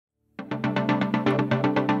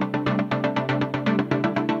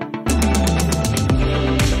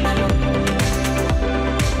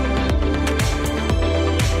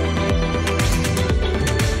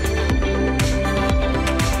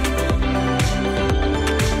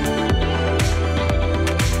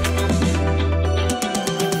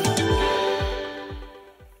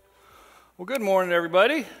Good morning,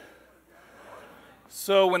 everybody.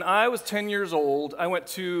 So when I was 10 years old, I went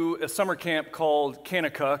to a summer camp called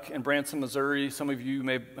Kanakuk in Branson, Missouri. Some of you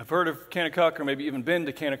may have heard of Kanakuk or maybe even been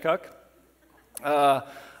to Kanakuk.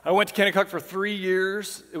 I went to Kanakuk for 3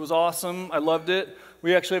 years. It was awesome. I loved it.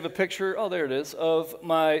 We actually have a picture, oh, there it is, of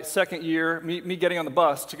my second year, me getting on the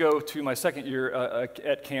bus to go to my second year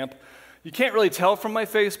at camp. You can't really tell from my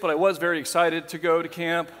face, but I was very excited to go to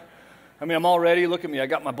camp. I mean, I'm all ready. Look at me. I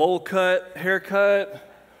got my bowl cut, haircut.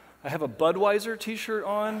 I have a Budweiser t-shirt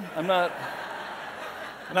on. I'm not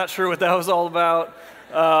sure what that was all about.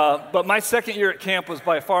 But my second year at camp was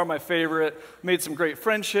by far my favorite. Made some great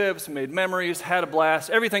friendships, made memories, had a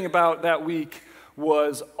blast. Everything about that week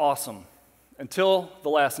was awesome until the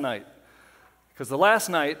last night. Because the last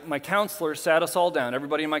night, my counselor sat us all down.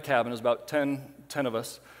 Everybody in my cabin, it was about 10 of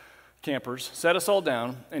us campers, sat us all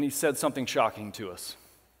down, and he said something shocking to us.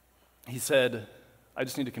 He said, I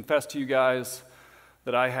just need to confess to you guys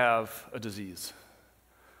that I have a disease.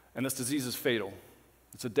 And this disease is fatal.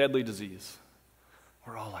 It's a deadly disease.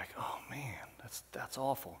 We're all like, oh man, that's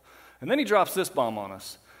awful. And then he drops this bomb on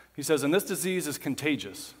us. He says, and this disease is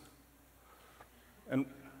contagious.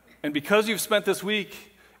 And because you've spent this week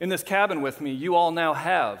in this cabin with me, you all now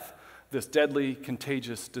have this deadly,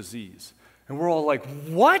 contagious disease. And we're all like,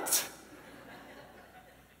 what?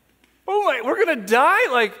 Oh my, we're gonna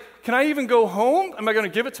die? Like, can I even go home? Am I gonna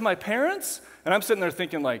give it to my parents? And I'm sitting there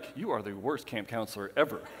thinking like, you are the worst camp counselor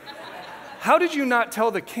ever. How did you not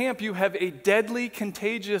tell the camp you have a deadly,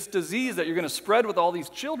 contagious disease that you're gonna spread with all these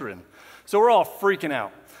children? So we're all freaking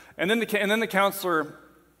out. And then the counselor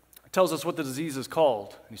tells us what the disease is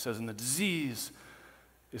called. And he says, and the disease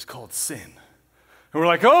is called sin. And we're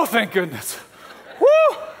like, oh, thank goodness.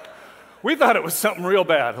 Woo! We thought it was something real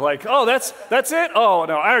bad. Like, oh, that's it? Oh,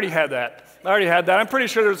 no, I already had that. I'm pretty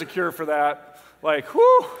sure there's a cure for that. Like,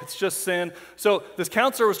 whoo, it's just sin. So this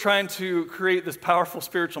counselor was trying to create this powerful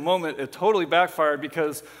spiritual moment. It totally backfired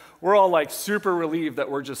because we're all like super relieved that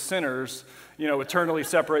we're just sinners, you know, eternally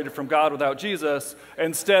separated from God without Jesus,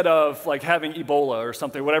 instead of like having Ebola or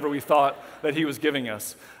something, whatever we thought that he was giving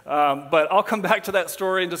us. But I'll come back to that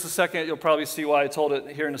story in just a second. You'll probably see why I told it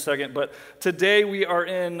here in a second. But today we are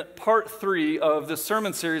in part 3 of this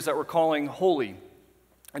sermon series that we're calling Holy.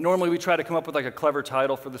 And normally we try to come up with like a clever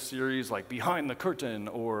title for the series, like Behind the Curtain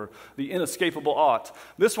or The Inescapable Ought.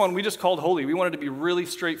 This one we just called Holy. We wanted to be really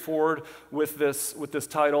straightforward with this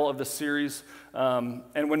title of the series.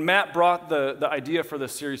 And when Matt brought the idea for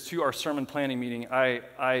this series to our sermon planning meeting,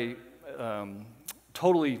 I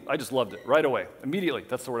just loved it right away. Immediately,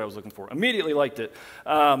 that's the word I was looking for. Immediately liked it.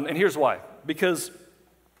 And here's why. Because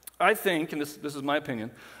I think, and this is my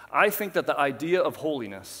opinion, I think that the idea of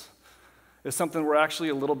holiness is something we're actually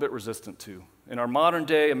a little bit resistant to. In our modern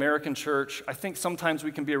day American church, I think sometimes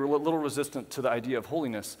we can be a little resistant to the idea of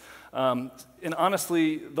holiness. And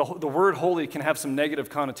honestly, the word holy can have some negative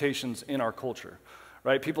connotations in our culture,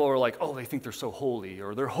 right? People are like, oh, they think they're so holy,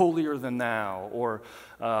 or they're holier than thou, or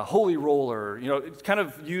holy roller. You know, it's kind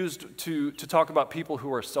of used to talk about people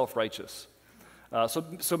who are self-righteous.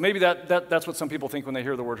 So maybe that's what some people think when they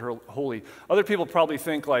hear the word holy. Other people probably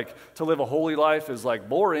think like to live a holy life is like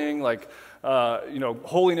boring, like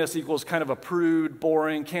holiness equals kind of a prude,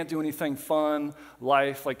 boring, can't do anything fun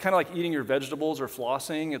life, like kind of like eating your vegetables or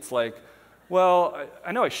flossing. It's like, well,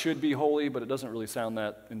 I know I should be holy, but it doesn't really sound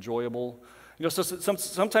that enjoyable. You know, so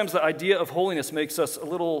sometimes the idea of holiness makes us a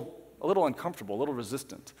little uncomfortable, a little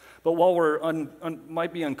resistant. But while we're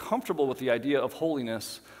might be uncomfortable with the idea of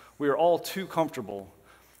holiness, we are all too comfortable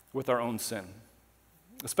with our own sin,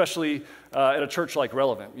 especially at a church like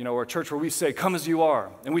Relevant, you know, or a church where we say, come as you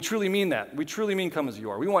are. And we truly mean that. We truly mean come as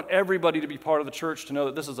you are. We want everybody to be part of the church, to know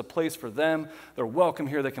that this is a place for them. They're welcome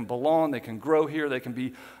here. They can belong. They can grow here. They can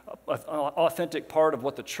be an authentic part of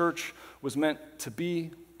what the church was meant to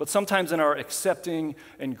be. But sometimes in our accepting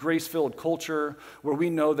and grace-filled culture where we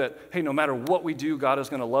know that, hey, no matter what we do, God is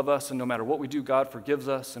going to love us, and no matter what we do, God forgives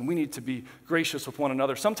us, and we need to be gracious with one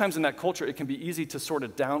another. Sometimes in that culture, it can be easy to sort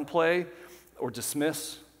of downplay or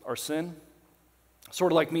dismiss our sin.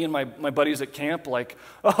 Sort of like me and my buddies at camp, like,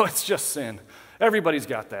 oh, it's just sin. Everybody's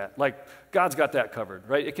got that. Like, God's got that covered,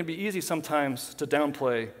 right? It can be easy sometimes to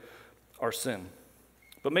downplay our sin.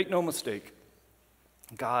 But make no mistake,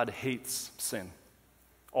 God hates sin.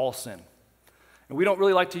 All sin. And we don't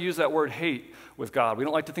really like to use that word hate with God. We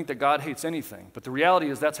don't like to think that God hates anything. But the reality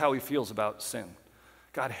is that's how he feels about sin.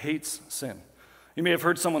 God hates sin. You may have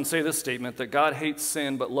heard someone say this statement, that God hates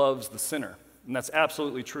sin but loves the sinner. And that's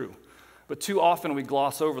absolutely true. But too often we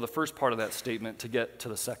gloss over the first part of that statement to get to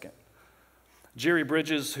the second. Jerry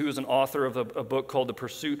Bridges, who is an author of a book called The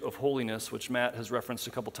Pursuit of Holiness, which Matt has referenced a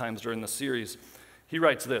couple times during the series, he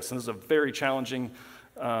writes this, and this is a very challenging,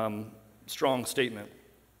 strong statement.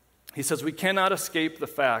 He says, "We cannot escape the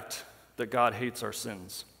fact that God hates our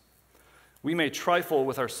sins. We may trifle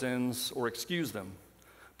with our sins or excuse them,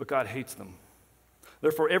 but God hates them.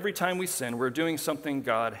 Therefore, every time we sin, we're doing something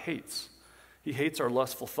God hates. He hates our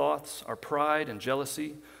lustful thoughts, our pride and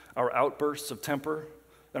jealousy, our outbursts of temper,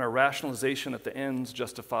 and our rationalization that the ends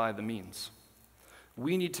justify the means.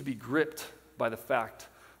 We need to be gripped by the fact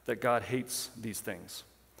that God hates these things."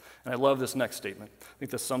 And I love this next statement. I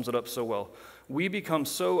think this sums it up so well. "We become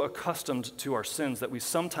so accustomed to our sins that we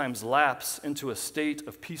sometimes lapse into a state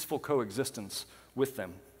of peaceful coexistence with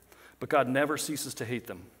them. But God never ceases to hate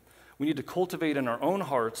them. We need to cultivate in our own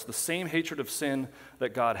hearts the same hatred of sin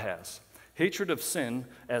that God has. Hatred of sin,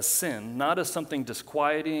 not as something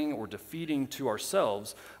disquieting or defeating to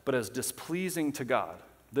ourselves, but as displeasing to God.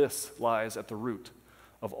 This lies at the root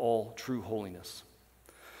of all true holiness."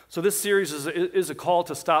 So this series is a call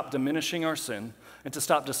to stop diminishing our sin and to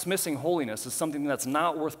stop dismissing holiness as something that's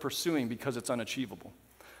not worth pursuing because it's unachievable.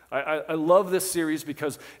 I love this series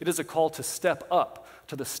because it is a call to step up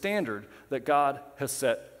to the standard that God has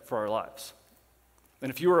set for our lives. And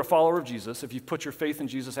if you are a follower of Jesus, if you've put your faith in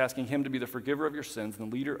Jesus, asking him to be the forgiver of your sins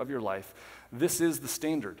and the leader of your life, this is the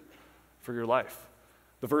standard for your life.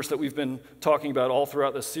 The verse that we've been talking about all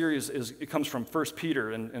throughout this series it comes from 1 Peter,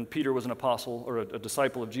 and Peter was an apostle or a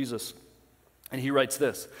disciple of Jesus. And he writes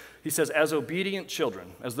this. He says, "As obedient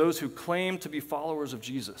children, as those who claim to be followers of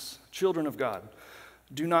Jesus, children of God,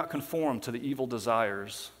 do not conform to the evil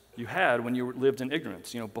desires you had when you lived in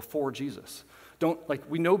ignorance, before Jesus."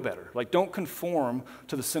 We know better. Don't conform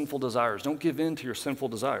to the sinful desires. Don't give in to your sinful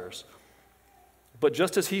desires. "But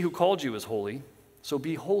just as he who called you is holy, so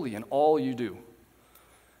be holy in all you do.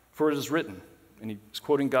 For it is written," and he's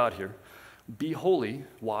quoting God here, "Be holy."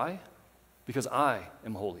 Why? Because I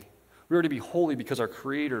am holy. We are to be holy because our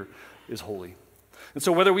Creator is holy. And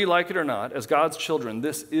so whether we like it or not, as God's children,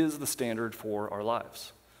 this is the standard for our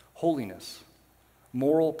lives. Holiness,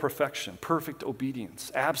 moral perfection, perfect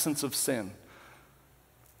obedience, absence of sin,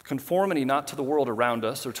 conformity not to the world around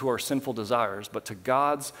us or to our sinful desires, but to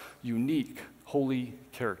God's unique, holy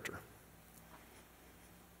character.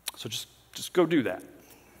 So just go do that.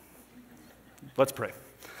 Let's pray.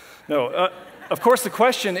 No, of course the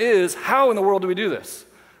question is, how in the world do we do this?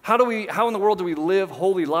 How in the world do we live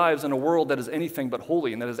holy lives in a world that is anything but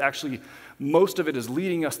holy and that is actually, most of it is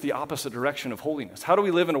leading us the opposite direction of holiness? How do we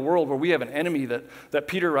live in a world where we have an enemy that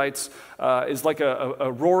Peter writes is like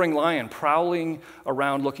a roaring lion prowling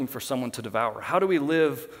around looking for someone to devour? How do we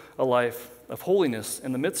live a life of holiness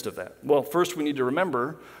in the midst of that? Well, first we need to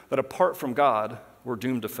remember that apart from God, we're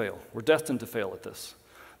doomed to fail. We're destined to fail at this.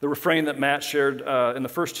 The refrain that Matt shared in the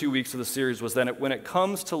first 2 weeks of the series was that when it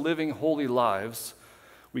comes to living holy lives,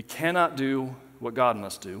 we cannot do what God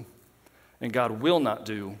must do, and God will not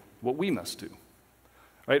do what we must do.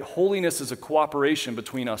 Right? Holiness is a cooperation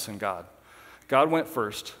between us and God. God went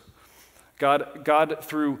first. God,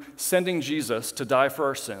 through sending Jesus to die for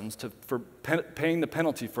our sins, for paying the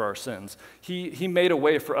penalty for our sins, he made a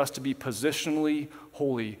way for us to be positionally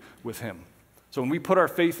holy with him. So when we put our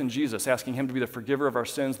faith in Jesus, asking him to be the forgiver of our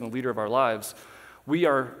sins and the leader of our lives, we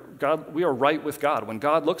are right with God. When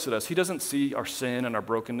God looks at us, he doesn't see our sin and our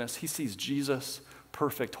brokenness. He sees Jesus'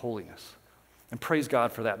 perfect holiness. And praise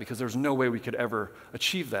God for that, because there's no way we could ever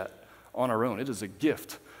achieve that on our own. It is a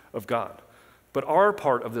gift of God. But our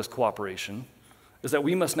part of this cooperation is that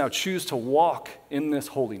we must now choose to walk in this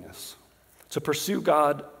holiness, to pursue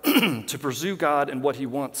God, and what he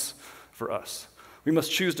wants for us. We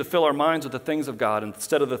must choose to fill our minds with the things of God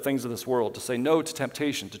instead of the things of this world, to say no to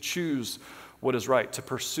temptation, to choose what is right, to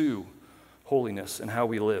pursue holiness in how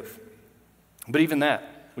we live. But even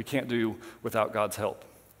that, we can't do without God's help.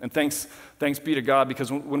 And thanks be to God,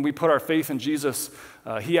 because when we put our faith in Jesus,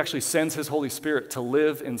 he actually sends his Holy Spirit to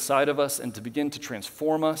live inside of us and to begin to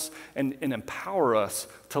transform us and empower us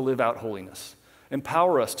to live out holiness.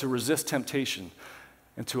 Empower us to resist temptation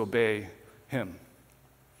and to obey him.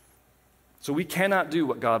 So we cannot do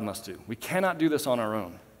what God must do. We cannot do this on our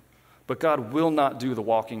own. But God will not do the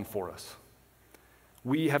walking for us.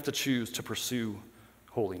 We have to choose to pursue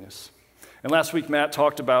holiness. And last week, Matt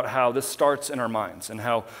talked about how this starts in our minds and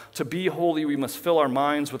how to be holy, we must fill our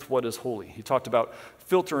minds with what is holy. He talked about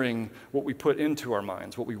filtering what we put into our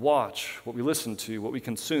minds, what we watch, what we listen to, what we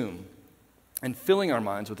consume, and filling our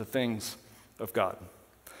minds with the things of God.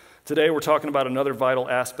 Today, we're talking about another vital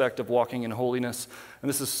aspect of walking in holiness, and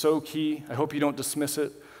this is so key. I hope you don't dismiss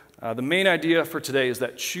it. The main idea for today is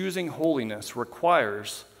that choosing holiness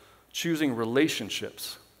requires choosing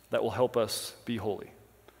relationships that will help us be holy.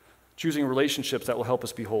 Choosing relationships that will help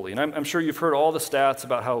us be holy. And I'm sure you've heard all the stats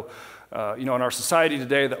about how, in our society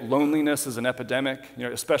today, that loneliness is an epidemic,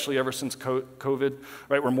 especially ever since COVID,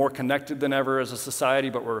 right? We're more connected than ever as a society,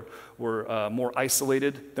 but we're more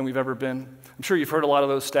isolated than we've ever been. I'm sure you've heard a lot of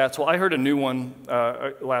those stats. Well, I heard a new one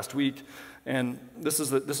last week, and this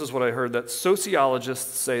is what I heard, that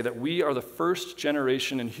sociologists say that we are the first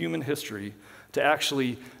generation in human history to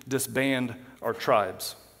actually disband our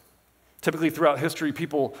tribes. Typically throughout history,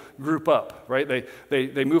 people group up, right?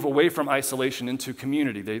 They move away from isolation into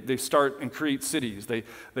community. They start and create cities.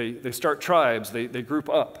 They start tribes. They group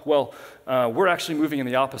up. Well, we're actually moving in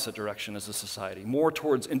the opposite direction as a society, more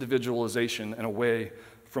towards individualization and away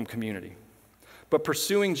from community. But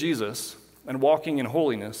pursuing Jesus and walking in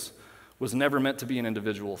holiness was never meant to be an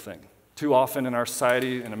individual thing. Too often in our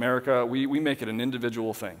society, in America, we make it an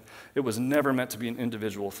individual thing. It was never meant to be an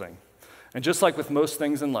individual thing. And just like with most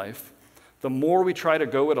things in life, the more we try to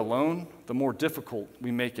go it alone, the more difficult we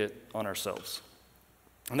make it on ourselves.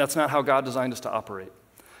 And that's not how God designed us to operate.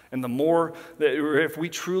 And the more that if we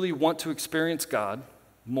truly want to experience God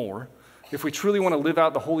more, if we truly want to live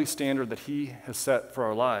out the holy standard that He has set for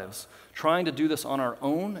our lives, trying to do this on our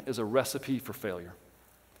own is a recipe for failure.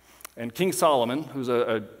 And King Solomon, who's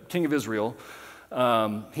a king of Israel,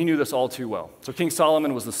 he knew this all too well. So King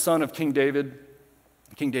Solomon was the son of King David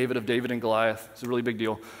of David and Goliath. It's a really big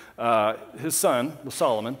deal. His son was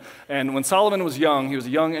Solomon. And when Solomon was young, he was a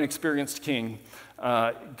young, inexperienced king.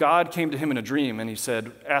 God came to him in a dream and he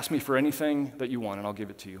said, ask me for anything that you want and I'll give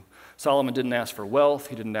it to you. Solomon didn't ask for wealth.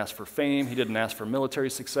 He didn't ask for fame. He didn't ask for military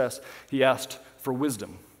success. He asked for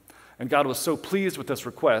wisdom. And God was so pleased with this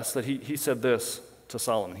request that he said this to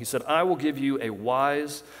Solomon. He said, I will give you a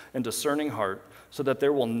wise and discerning heart so that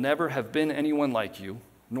there will never have been anyone like you,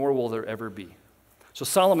 nor will there ever be. So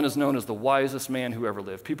Solomon is known as the wisest man who ever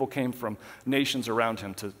lived. People came from nations around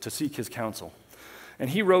him to seek his counsel. And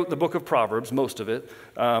he wrote the book of Proverbs, most of it.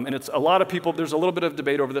 And it's a lot of people, there's a little bit of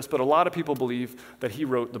debate over this, but a lot of people believe that he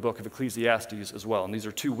wrote the book of Ecclesiastes as well. And these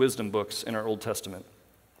are two wisdom books in our Old Testament.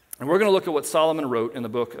 And we're going to look at what Solomon wrote in the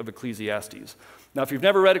book of Ecclesiastes. Now, if you've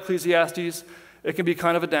never read Ecclesiastes, it can be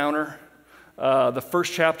kind of a downer. The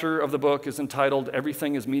first chapter of the book is entitled,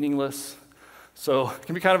 Everything is Meaningless. So it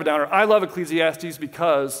can be kind of a downer. I love Ecclesiastes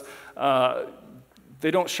because they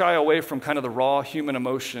don't shy away from kind of the raw human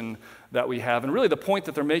emotion that we have. And really the point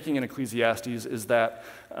that they're making in Ecclesiastes is that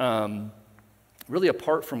really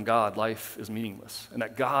apart from God, life is meaningless, and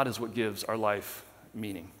that God is what gives our life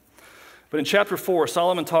meaning. But in chapter 4,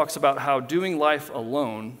 Solomon talks about how doing life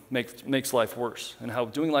alone makes life worse, and how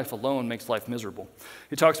doing life alone makes life miserable.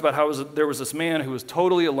 He talks about how there was this man who was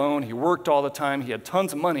totally alone. He worked all the time. He had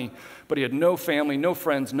tons of money, but he had no family, no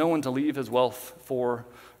friends, no one to leave his wealth for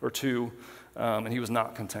or to, and he was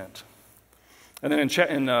not content. And then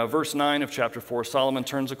in verse 9 of chapter 4, Solomon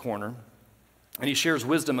turns a corner, and he shares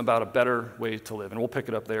wisdom about a better way to live. And we'll pick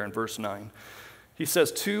it up there in verse 9. He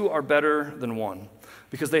says, 2 are better than 1,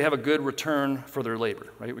 because they have a good return for their labor,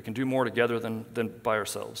 right? We can do more together than by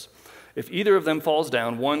ourselves. If either of them falls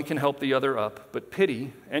down, one can help the other up, but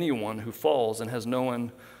pity anyone who falls and has no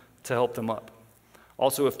one to help them up.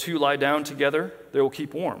 Also, if 2 lie down together, they will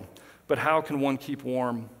keep warm. But how can one keep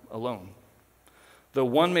warm alone? Though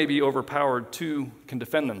one may be overpowered, 2 can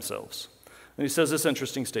defend themselves. And he says this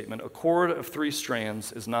interesting statement, a cord of 3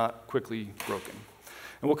 strands is not quickly broken.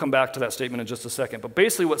 And we'll come back to that statement in just a second. But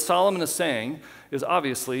basically what Solomon is saying is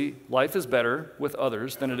obviously life is better with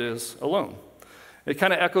others than it is alone. It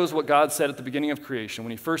kind of echoes what God said at the beginning of creation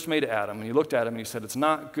when he first made Adam. And he looked at him and he said, it's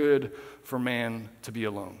not good for man to be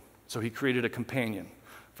alone. So he created a companion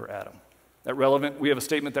for Adam. That relevant, we have a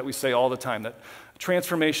statement that we say all the time, that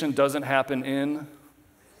transformation doesn't happen in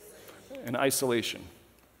isolation.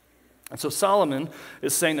 And so Solomon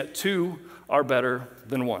is saying that 2 are better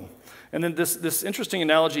than 1. And then this interesting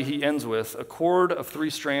analogy he ends with, a cord of 3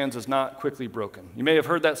 strands is not quickly broken. You may have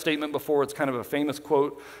heard that statement before. It's kind of a famous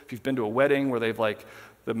quote if you've been to a wedding where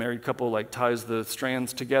the married couple ties the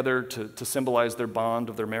strands together to symbolize their bond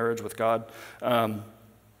of their marriage with God. So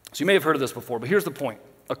you may have heard of this before, but here's the point.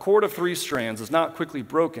 A cord of 3 strands is not quickly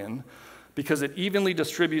broken because it evenly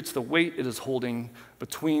distributes the weight it is holding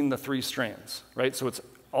between the 3 strands, right? So it's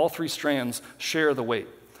all 3 strands share the weight,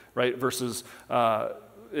 right? Versus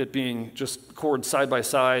it being just cords side by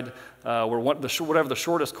side, where whatever the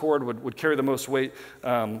shortest cord would carry the most weight.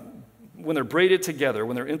 When they're braided together,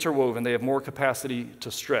 when they're interwoven, they have more capacity to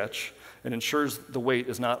stretch and ensures the weight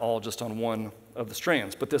is not all just on one of the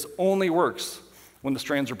strands. But this only works when the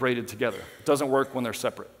strands are braided together. It doesn't work when they're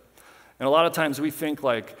separate. And a lot of times we think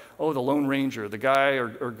like, oh, the Lone Ranger, the guy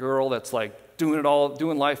or girl that's like doing it all,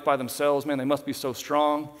 doing life by themselves, man, they must be so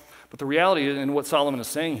strong. But the reality, and what Solomon is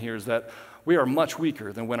saying here, is that we are much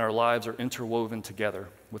weaker than when our lives are interwoven together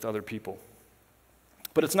with other people.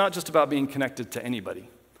 But it's not just about being connected to anybody,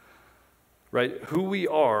 right? Who we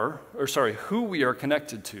are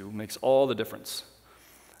connected to makes all the difference.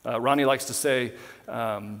 Ronnie likes to say,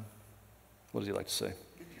 what does he like to say?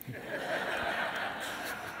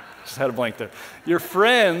 Just had a blank there. Your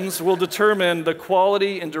friends will determine the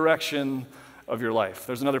quality and direction of your life.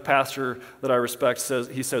 There's another pastor that I respect,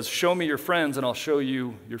 he says, show me your friends and I'll show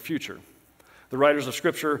you your future. The writers of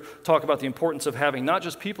Scripture talk about the importance of having not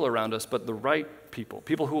just people around us, but the right people,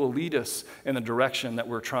 people who will lead us in the direction that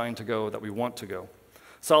we're trying to go, that we want to go.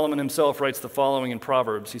 Solomon himself writes the following in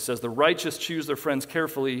Proverbs. He says, the righteous choose their friends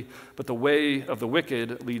carefully, but the way of the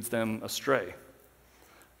wicked leads them astray.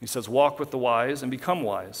 He says, walk with the wise and become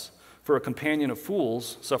wise, for a companion of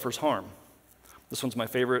fools suffers harm. This one's my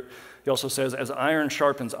favorite. He also says, as iron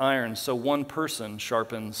sharpens iron, so one person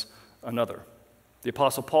sharpens another. The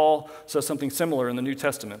Apostle Paul says something similar in the New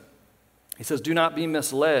Testament. He says, do not be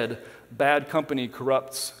misled. Bad company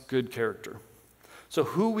corrupts good character. So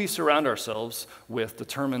who we surround ourselves with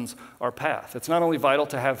determines our path. It's not only vital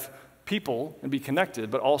to have people and be connected,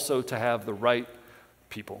 but also to have the right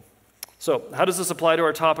people. So how does this apply to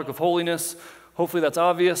our topic of holiness? Hopefully that's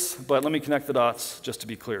obvious, but let me connect the dots just to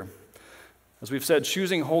be clear. As we've said,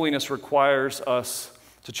 choosing holiness requires us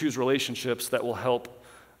to choose relationships that will help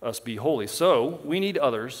us be holy. So we need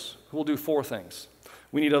others who will do four things.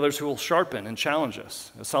 We need others who will sharpen and challenge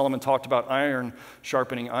us. As Solomon talked about iron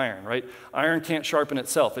sharpening iron, right? Iron can't sharpen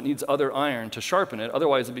itself. It needs other iron to sharpen it.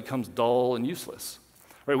 Otherwise, it becomes dull and useless.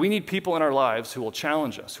 Right? We need people in our lives who will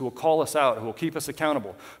challenge us, who will call us out, who will keep us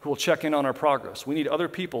accountable, who will check in on our progress. We need other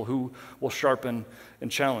people who will sharpen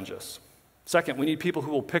and challenge us. Second, we need people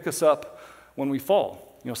who will pick us up when we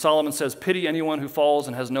fall. You know, Solomon says, pity anyone who falls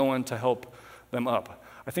and has no one to help them up.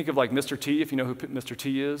 I think of like Mr. T, if you know who Mr.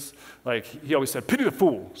 T is. Like, he always said, pity the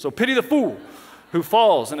fool. So pity the fool who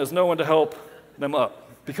falls and has no one to help them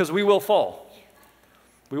up. Because we will fall.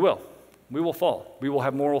 We will. We will fall. We will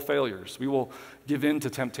have moral failures. We will give in to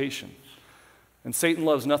temptation. And Satan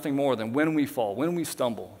loves nothing more than when we fall, when we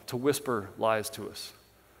stumble, to whisper lies to us.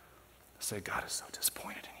 Say, God is so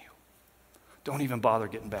disappointed in you. Don't even bother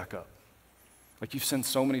getting back up. Like, you've sinned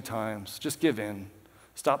so many times. Just give in.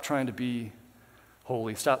 Stop trying to be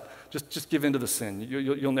holy. Stop. Just give in to the sin.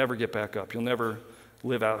 You'll never get back up. You'll never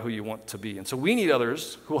live out who you want to be. And so we need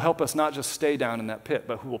others who will help us not just stay down in that pit,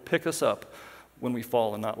 but who will pick us up when we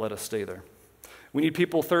fall and not let us stay there. We need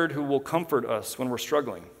people, third, who will comfort us when we're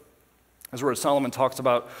struggling. As where Solomon talks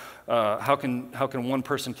about how can one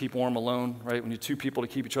person keep warm alone, right? We need two people to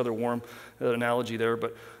keep each other warm, that analogy there.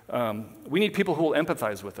 But we need people who will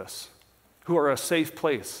empathize with us, who are a safe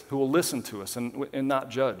place, who will listen to us and not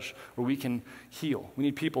judge, where we can heal. We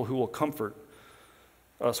need people who will comfort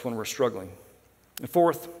us when we're struggling. And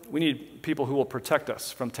fourth, we need people who will protect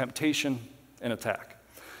us from temptation and attack.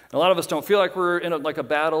 And a lot of us don't feel like we're in like a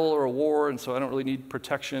battle or a war, and so I don't really need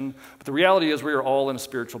protection. But the reality is we are all in a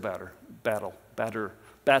spiritual battle.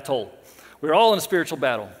 We're all in a spiritual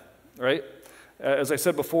battle, right? As I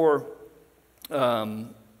said before,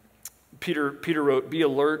 Peter wrote, be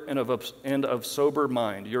alert and of sober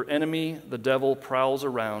mind. Your enemy, the devil, prowls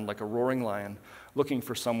around like a roaring lion, looking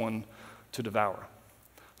for someone to devour.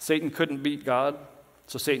 Satan couldn't beat God,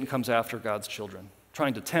 so Satan comes after God's children,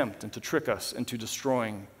 trying to tempt and to trick us into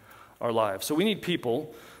destroying our lives. So we need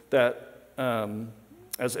people that,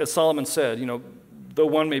 as Solomon said, you know, though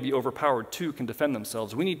one may be overpowered, two can defend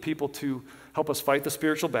themselves. We need people to help us fight the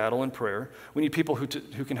spiritual battle in prayer. We need people who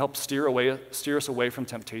can help steer us away from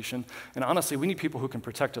temptation. And honestly, we need people who can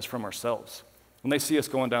protect us from ourselves when they see us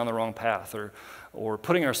going down the wrong path or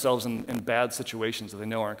putting ourselves in bad situations that they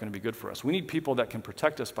know aren't going to be good for us. We need people that can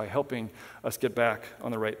protect us by helping us get back on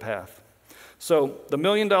the right path. So the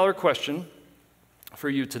million-dollar question for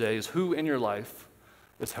you today is, who in your life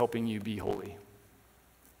is helping you be holy?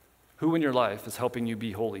 Who in your life is helping you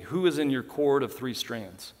be holy? Who is in your cord of three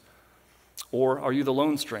strands? Or are you the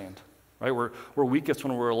lone strand? Right? We're weakest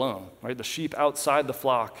when we're alone. Right? The sheep outside the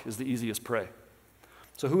flock is the easiest prey.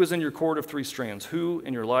 So who is in your cord of three strands? Who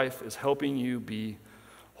in your life is helping you be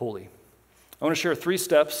holy? I want to share 3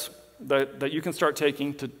 steps that you can start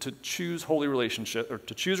taking to choose holy relationship, or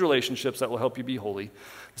to choose relationships that will help you be holy.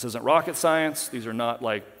 This isn't rocket science. These are not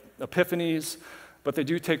like epiphanies, but they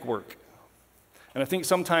do take work. And I think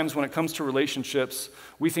sometimes when it comes to relationships,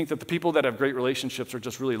 we think that the people that have great relationships are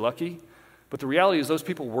just really lucky. But the reality is those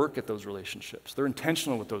people work at those relationships. They're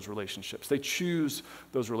intentional with those relationships. They choose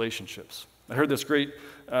those relationships. I heard this great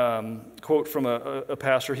quote from a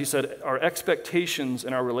pastor. He said, our expectations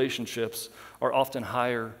in our relationships are often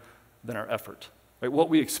higher than our effort. Right? What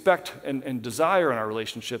we expect and desire in our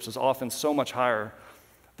relationships is often so much higher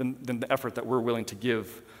than the effort that we're willing to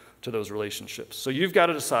give to those relationships. So you've got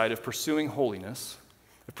to decide if pursuing holiness,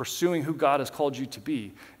 if pursuing who God has called you to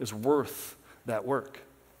be is worth that work.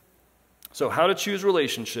 So how to choose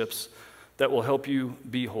relationships that will help you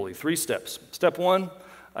be holy. 3 steps. Step 1,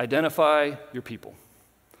 identify your people.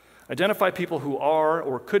 Identify people who are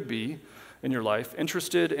or could be in your life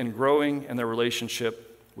interested in growing in their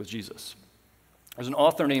relationship with Jesus. There's an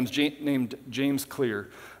author named James Clear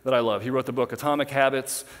that I love. He wrote the book Atomic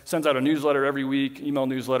Habits, sends out a newsletter every week, email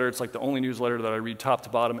newsletter. It's like the only newsletter that I read top to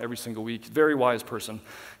bottom every single week. Very wise person.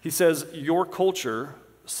 He says, your culture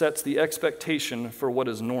sets the expectation for what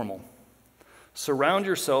is normal. Surround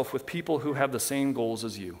yourself with people who have the same goals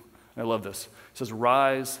as you. I love this. He says,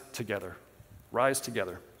 rise together. Rise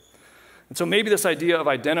together. And so maybe this idea of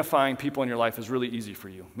identifying people in your life is really easy for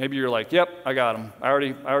you. Maybe you're like, yep, I got them. I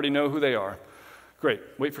already know who they are. Great.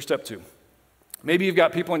 Wait for step 2. Maybe you've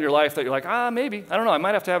got people in your life that you're like, maybe. I don't know. I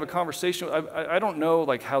might have to have a conversation. I don't know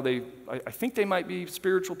like how they, I think they might be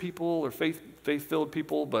spiritual people or faith-filled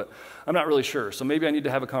people, but I'm not really sure. So maybe I need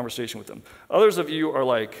to have a conversation with them. Others of you are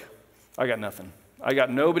like, I got nothing. I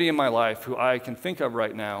got nobody in my life who I can think of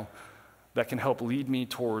right now that can help lead me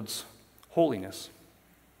towards holiness.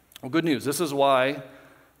 Well, good news. This is why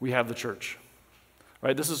we have the church.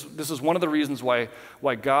 Right? This is one of the reasons why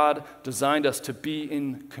God designed us to be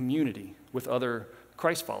in community with other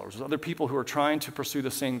Christ followers, with other people who are trying to pursue the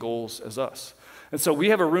same goals as us. And so we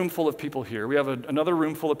have a room full of people here. We have another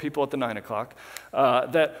room full of people at the 9 o'clock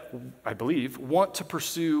that, I believe, want to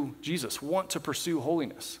pursue Jesus, want to pursue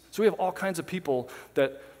holiness. So we have all kinds of people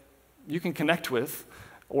that you can connect with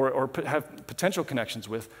or have potential connections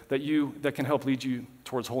with that can help lead you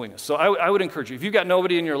towards holiness. So I would encourage you, if you've got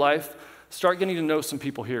nobody in your life, start getting to know some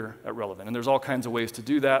people here at Relevant. And there's all kinds of ways to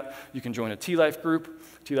do that. You can join a T-Life group.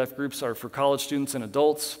 T-Life groups are for college students and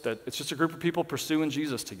adults. It's just a group of people pursuing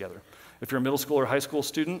Jesus together. If you're a middle school or high school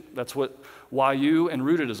student, that's what YU and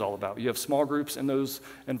Rooted is all about. You have small groups in those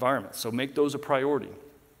environments, so make those a priority.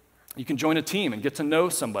 You can join a team and get to know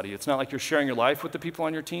somebody. It's not like you're sharing your life with the people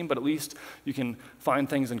on your team, but at least you can find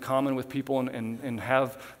things in common with people and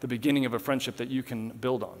have the beginning of a friendship that you can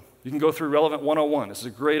build on. You can go through Relevant 101. This is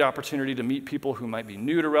a great opportunity to meet people who might be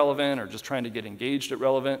new to Relevant or just trying to get engaged at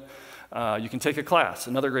Relevant. You can take a class,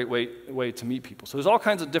 another great way to meet people. So there's all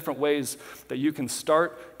kinds of different ways that you can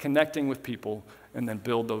start connecting with people and then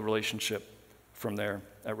build the relationship from there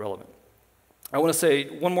at Relevant. I want to say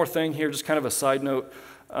one more thing here, just kind of a side note.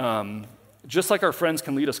 Just like our friends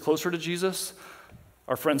can lead us closer to Jesus,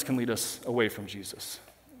 our friends can lead us away from Jesus,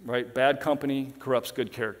 right? Bad company corrupts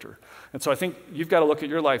good character. And so I think you've got to look at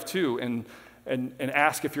your life too and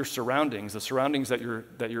ask if your surroundings, the surroundings that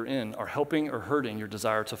you're in, are helping or hurting your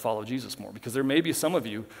desire to follow Jesus more. Because there may be some of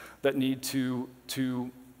you that need to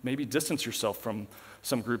maybe distance yourself from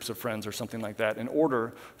some groups of friends or something like that in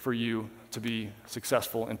order for you to be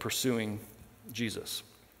successful in pursuing Jesus.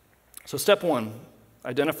 So step 1,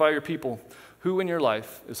 identify your people. Who in your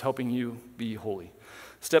life is helping you be holy?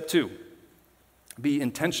 Step 2, be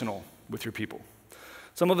intentional with your people.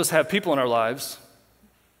 Some of us have people in our lives,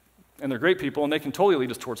 and they're great people, and they can totally lead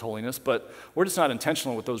us towards holiness, but we're just not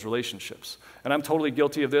intentional with those relationships. And I'm totally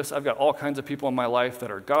guilty of this. I've got all kinds of people in my life that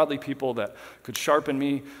are godly people that could sharpen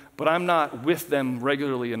me, but I'm not with them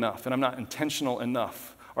regularly enough, and I'm not intentional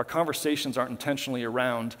enough. Our conversations aren't intentionally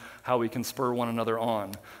around how we can spur one another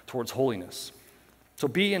on towards holiness. So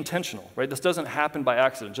be intentional, right? This doesn't happen by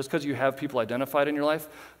accident. Just because you have people identified in your life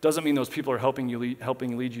doesn't mean those people are helping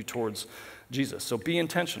lead you towards Jesus. So be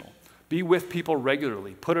intentional. Be with people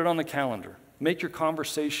regularly. Put it on the calendar. Make your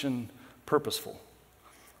conversation purposeful.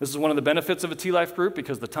 This is one of the benefits of a T-Life group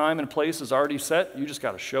because the time and place is already set. You just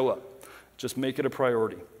got to show up. Just make it a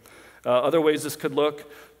priority. Other ways this could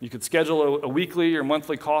look, you could schedule a weekly or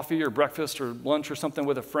monthly coffee or breakfast or lunch or something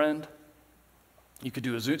with a friend. You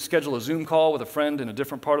could schedule a Zoom call with a friend in a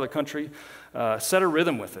different part of the country. Set a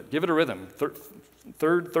rhythm with it. Give it a rhythm.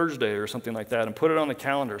 Third Thursday or something like that, and put it on the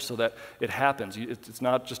calendar so that it happens. It's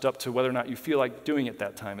not just up to whether or not you feel like doing it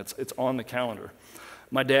that time. It's on the calendar.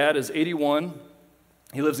 My dad is 81.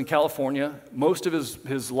 He lives in California. Most of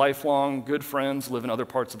his lifelong good friends live in other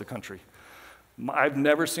parts of the country. I've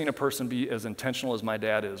never seen a person be as intentional as my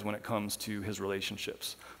dad is when it comes to his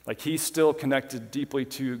relationships. Like, he's still connected deeply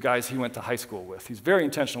to guys he went to high school with. He's very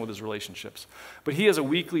intentional with his relationships. But he has a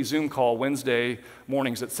weekly Zoom call Wednesday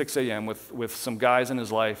mornings at 6 a.m. with some guys in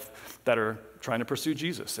his life that are trying to pursue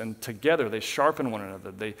Jesus. And together they sharpen one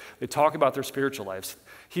another. They talk about their spiritual lives.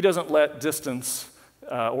 He doesn't let distance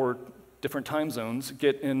or different time zones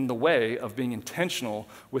get in the way of being intentional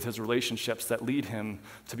with his relationships that lead him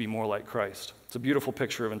to be more like Christ. It's a beautiful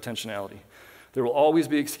picture of intentionality. There will always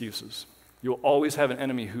be excuses. You'll always have an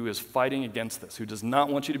enemy who is fighting against this, who does not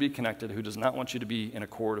want you to be connected, who does not want you to be in a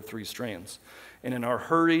cord of 3 strands. And in our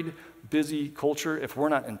hurried, busy culture, if we're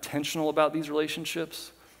not intentional about these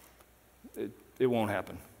relationships, it won't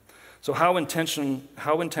happen. So how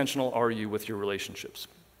intentional are you with your relationships?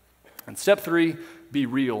 And step 3, be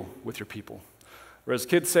real with your people. Or as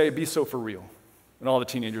kids say, be so for real. And all the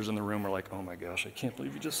teenagers in the room are like, oh my gosh, I can't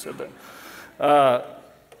believe you just said that.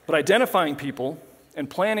 But identifying people and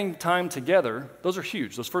planning time together, those are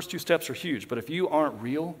huge. Those first 2 steps are huge. But if you aren't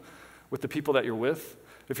real with the people that you're with,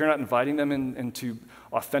 if you're not inviting them into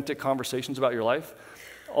authentic conversations about your life,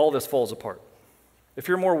 all this falls apart. If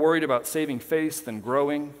you're more worried about saving face than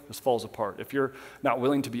growing, this falls apart. If you're not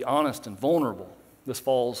willing to be honest and vulnerable, this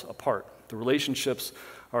falls apart. The relationships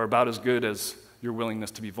are about as good as your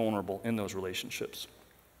willingness to be vulnerable in those relationships.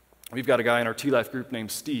 We've got a guy in our T-Life group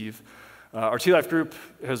named Steve. Our T-Life group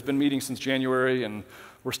has been meeting since January, and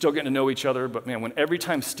we're still getting to know each other, but man, every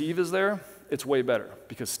time Steve is there, it's way better,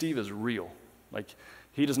 because Steve is real. Like,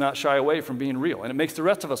 he does not shy away from being real, and it makes the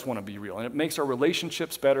rest of us want to be real, and it makes our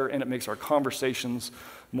relationships better, and it makes our conversations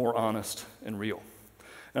more honest and real.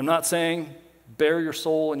 And I'm not saying bare your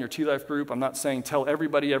soul in your T-Life group. I'm not saying tell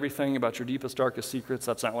everybody everything about your deepest, darkest secrets.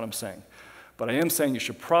 That's not what I'm saying. But I am saying you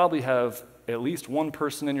should probably have at least one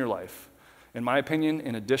person in your life, in my opinion,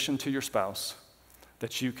 in addition to your spouse,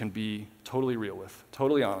 that you can be totally real with,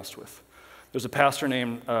 totally honest with. There's a pastor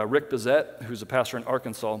named Rick Bezet, who's a pastor in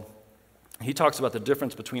Arkansas. He talks about the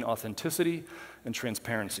difference between authenticity and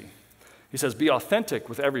transparency. He says, be authentic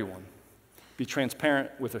with everyone. Be transparent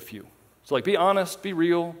with a few. So like, be honest, be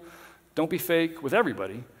real. Don't be fake with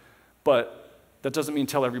everybody, but that doesn't mean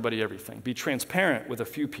tell everybody everything. Be transparent with a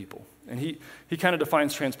few people. And he kind of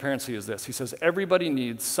defines transparency as this. He says, everybody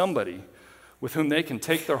needs somebody with whom they can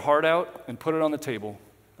take their heart out and put it on the table,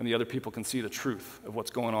 and the other people can see the truth of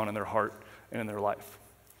what's going on in their heart and in their life.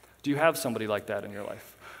 Do you have somebody like that in your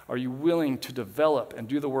life? Are you willing to develop and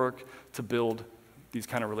do the work to build these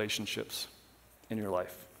kind of relationships in your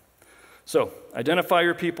life? So, identify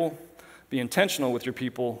your people, be intentional with your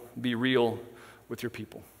people, be real with your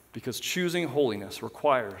people. Because choosing holiness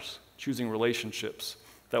requires choosing relationships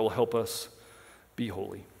that will help us be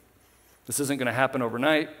holy. This isn't going to happen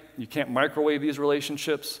overnight. You can't microwave these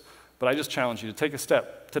relationships, but I just challenge you to take a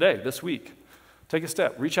step today, this week. Take a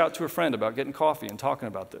step. Reach out to a friend about getting coffee and talking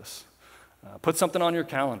about this. Put something on your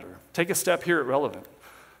calendar. Take a step here at Relevant.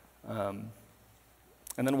 And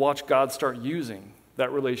then watch God start using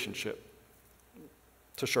that relationship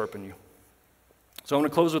to sharpen you. So I'm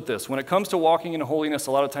going to close with this. When it comes to walking in holiness,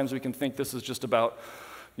 a lot of times we can think this is just about,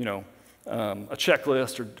 a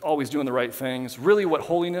checklist or always doing the right things. Really what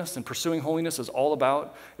holiness and pursuing holiness is all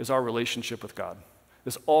about is our relationship with God.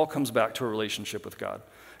 This all comes back to a relationship with God.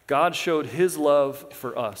 God showed his love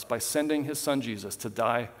for us by sending his son Jesus to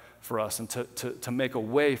die for us and to make a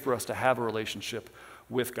way for us to have a relationship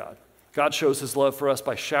with God. God shows his love for us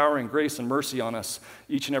by showering grace and mercy on us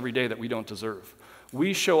each and every day that we don't deserve.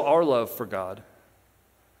 We show our love for God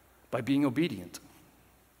by being obedient.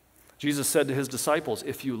 Jesus said to his disciples,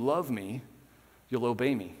 if you love me, you'll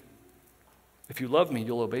obey me. If you love me,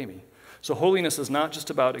 you'll obey me. So holiness is not just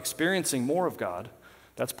about experiencing more of God,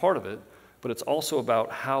 that's part of it, but it's also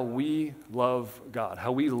about how we love God,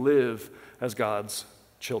 how we live as God's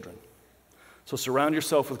children. So surround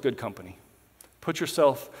yourself with good company. Put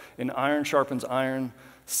yourself in iron sharpens iron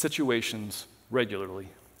situations regularly.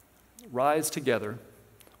 Rise together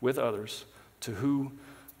with others to who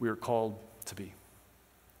we are called to be.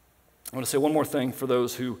 I want to say one more thing for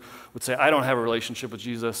those who would say, I don't have a relationship with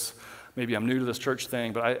Jesus. Maybe I'm new to this church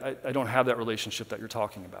thing, but I don't have that relationship that you're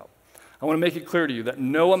talking about. I want to make it clear to you that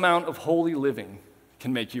no amount of holy living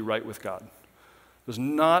can make you right with God.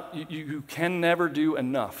 You can never do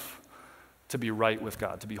enough to be right with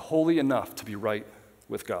God, to be holy enough to be right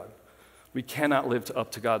with God. We cannot live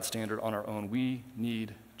up to God's standard on our own. We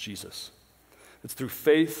need Jesus. It's through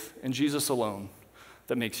faith in Jesus alone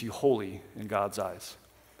that makes you holy in God's eyes.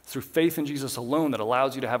 It's through faith in Jesus alone that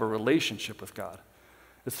allows you to have a relationship with God.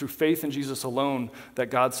 It's through faith in Jesus alone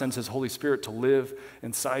that God sends his Holy Spirit to live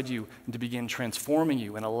inside you and to begin transforming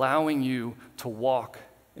you and allowing you to walk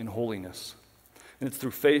in holiness. And it's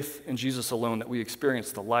through faith in Jesus alone that we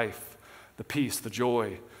experience the life, the peace, the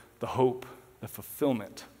joy, the hope, the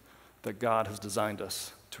fulfillment that God has designed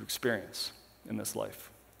us to experience in this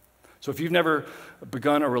life. So if you've never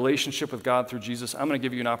begun a relationship with God through Jesus, I'm going to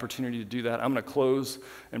give you an opportunity to do that. I'm going to close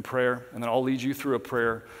in prayer, and then I'll lead you through a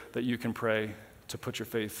prayer that you can pray to put your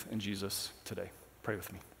faith in Jesus today. Pray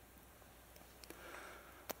with me.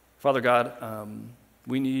 Father God,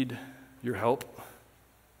 we need your help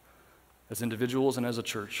as individuals and as a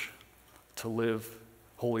church to live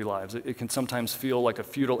holy lives. It can sometimes feel like a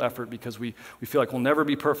futile effort because we feel like we'll never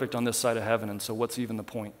be perfect on this side of heaven, and so what's even the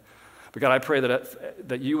point? But God, I pray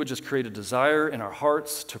that you would just create a desire in our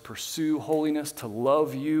hearts to pursue holiness, to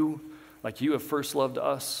love you like you have first loved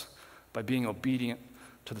us by being obedient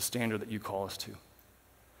to the standard that you call us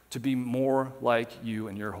to be more like you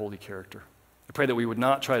and your holy character. I pray that we would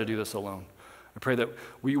not try to do this alone. I pray that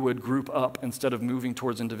we would group up instead of moving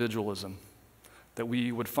towards individualism, that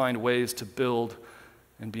we would find ways to build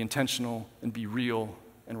and be intentional and be real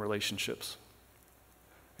in relationships.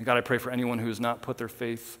 And God, I pray for anyone who has not put their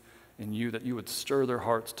faith in you, that you would stir their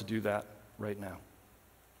hearts to do that right now.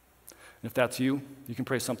 And if that's you, you can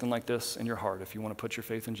pray something like this in your heart if you want to put your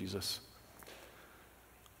faith in Jesus.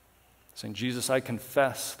 Saying, Jesus, I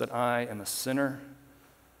confess that I am a sinner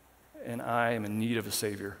and I am in need of a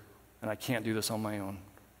Savior, and I can't do this on my own.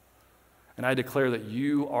 And I declare that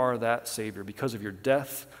you are that Savior. Because of your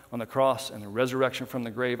death on the cross and the resurrection from the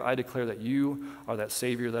grave, I declare that you are that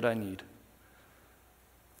Savior that I need.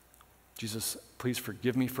 Jesus, please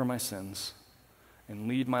forgive me for my sins and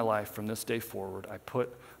lead my life from this day forward. I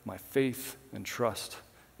put my faith and trust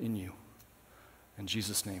in you. In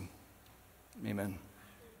Jesus' name, amen.